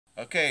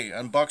Okay,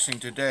 unboxing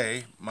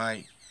today,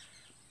 my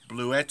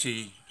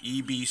Bluetti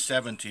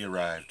EB70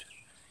 arrived.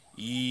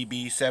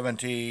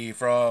 EB70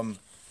 from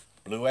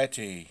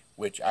Bluetti,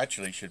 which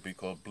actually should be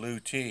called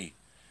Bluetti.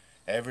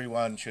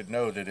 Everyone should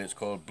know that it's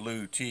called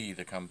Bluetti,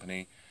 the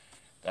company.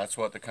 That's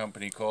what the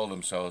company call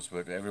themselves,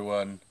 but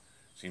everyone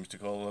seems to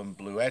call them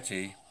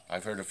Bluetti.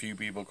 I've heard a few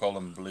people call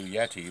them Blue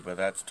Yeti, but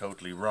that's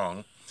totally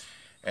wrong.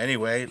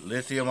 Anyway,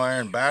 lithium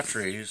ion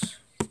batteries.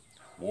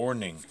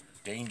 Warning,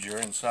 danger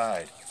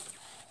inside.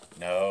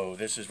 No,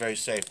 this is very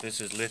safe.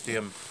 This is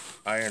lithium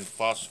iron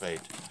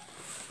phosphate.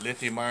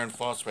 Lithium iron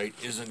phosphate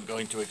isn't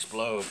going to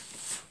explode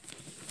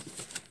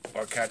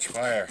or catch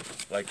fire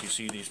like you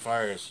see these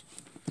fires.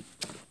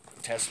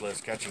 Tesla's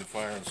catching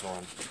fire and so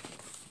on.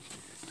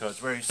 So it's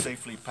very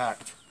safely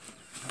packed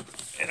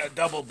in a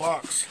double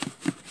box.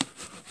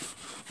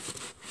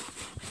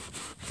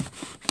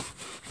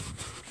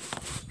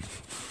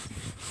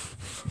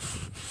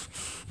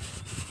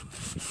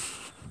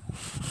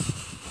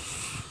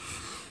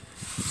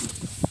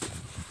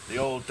 The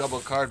old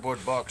double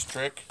cardboard box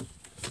trick.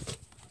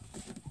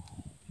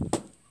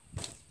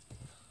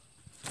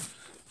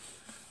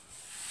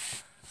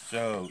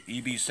 So,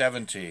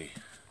 EB70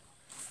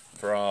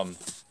 from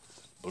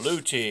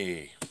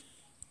Bluetti.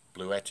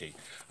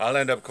 I'll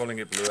end up calling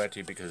it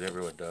Bluetti because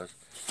everyone does.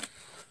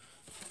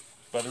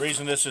 But the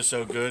reason this is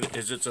so good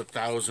is it's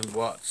 1,000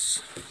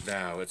 watts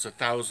now. It's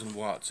 1,000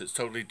 watts. It's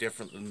totally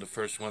different than the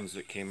first ones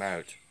that came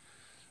out.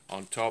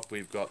 On top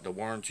we've got the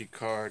warranty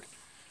card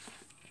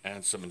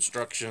and some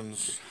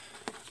instructions.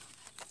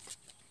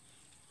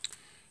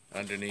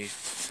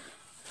 Underneath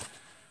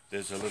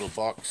there's a little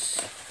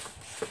box.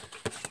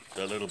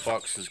 The little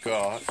box has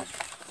got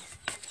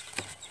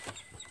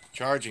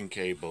charging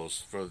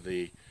cables for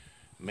the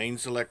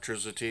mains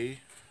electricity,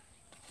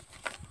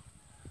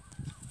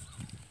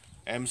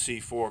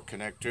 MC4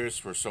 connectors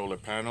for solar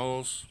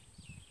panels,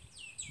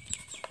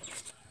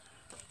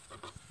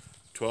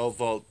 12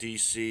 volt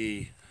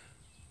DC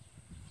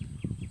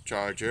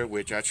charger,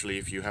 which actually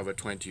if you have a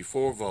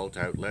 24 volt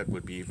outlet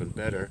would be even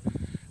better,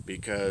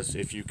 because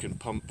if you can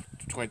pump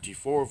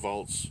 24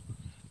 volts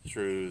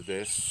through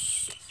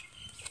this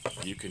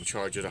you can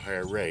charge at a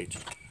higher rate.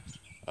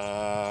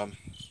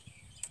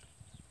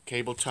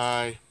 Cable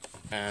tie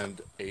and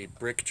a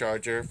brick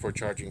charger for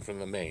charging from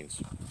the mains.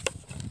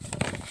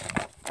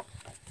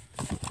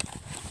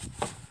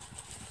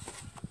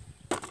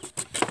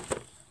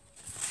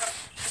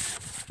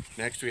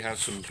 Next we have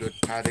some good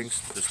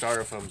paddings. The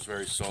styrofoam is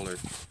very solid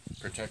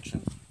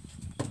protection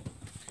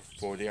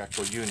for the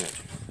actual unit.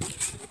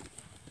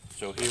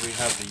 So here we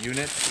have the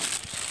unit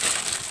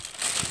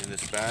in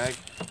this bag.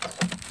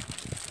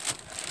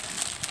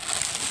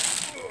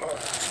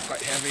 It's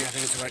quite heavy, I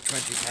think it's about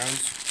 20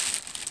 pounds.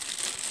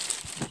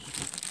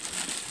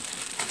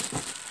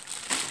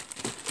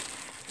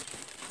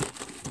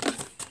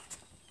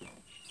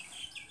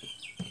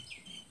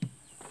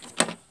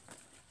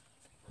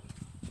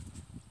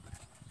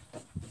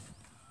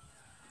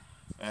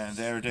 And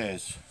there it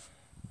is.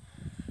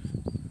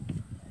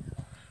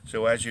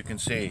 So as you can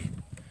see,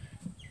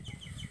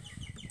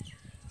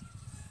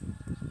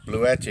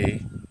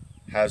 Bluetti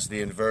has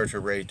the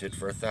inverter rated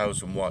for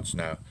 1,000 watts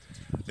now.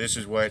 This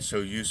is why it's so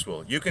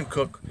useful. You can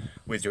cook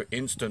with your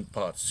Instant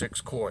Pot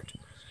 6 quart.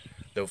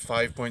 The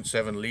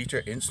 5.7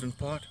 liter Instant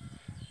Pot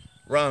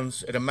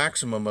runs at a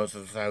maximum of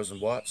 1,000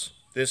 watts.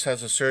 This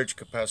has a surge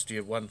capacity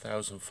of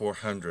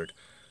 1,400.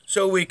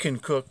 So we can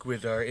cook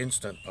with our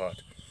Instant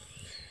Pot.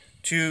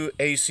 2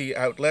 AC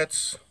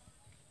outlets,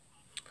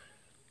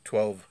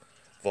 12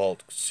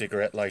 volt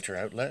cigarette lighter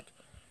outlet,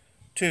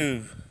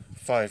 2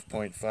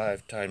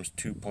 5.5 times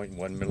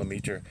 2.1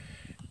 millimeter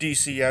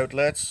DC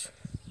outlets,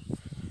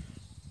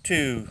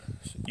 2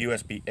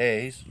 USB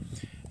A's,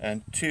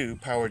 and 2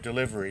 power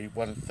delivery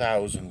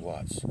 1,000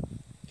 watts.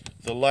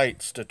 The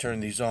lights to turn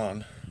these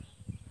on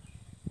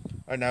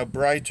are now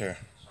brighter.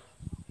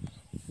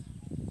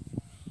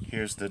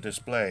 Here's the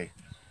display.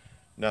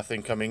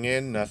 Nothing coming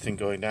in, nothing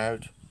going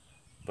out,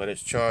 but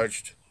it's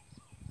charged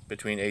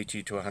between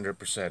 80 to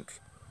 100%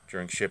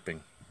 during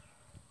shipping.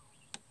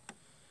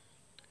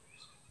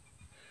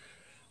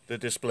 The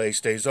display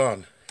stays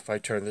on. If I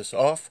turn this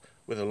off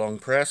with a long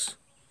press,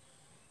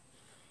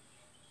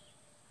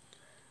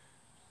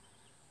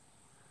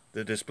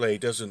 the display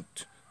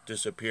doesn't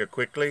disappear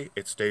quickly,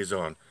 it stays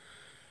on.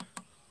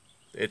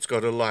 It's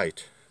got a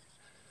light.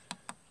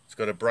 It's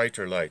got a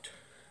brighter light.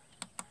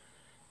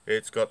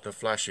 It's got the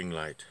flashing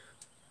light.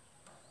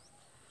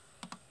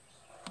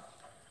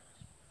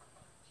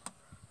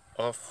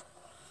 Off,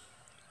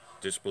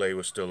 display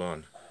was still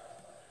on.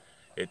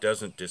 It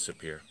doesn't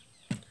disappear.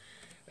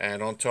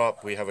 And on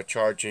top we have a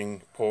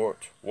charging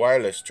port,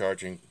 wireless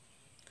charging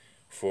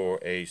for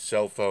a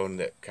cell phone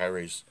that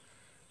carries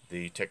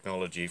the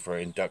technology for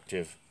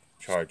inductive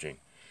charging.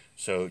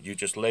 So you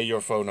just lay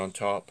your phone on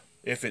top,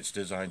 if it's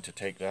designed to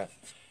take that,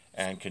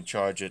 and can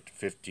charge it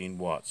 15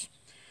 watts.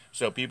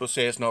 So people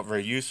say it's not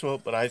very useful,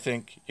 but I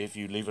think if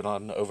you leave it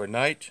on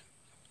overnight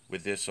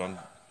with this on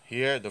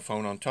here, the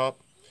phone on top,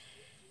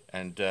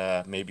 and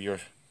maybe your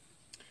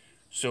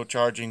still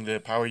charging the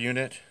power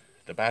unit,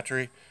 the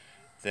battery,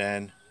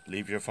 then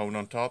leave your phone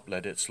on top,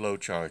 let it slow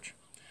charge.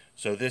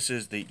 So this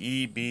is the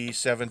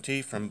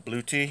EB70 from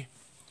Bluetti,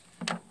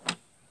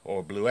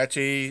 or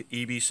Bluetti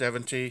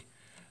EB70,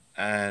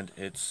 and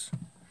it's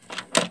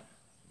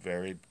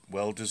very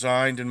well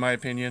designed in my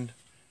opinion,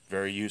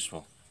 very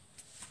useful.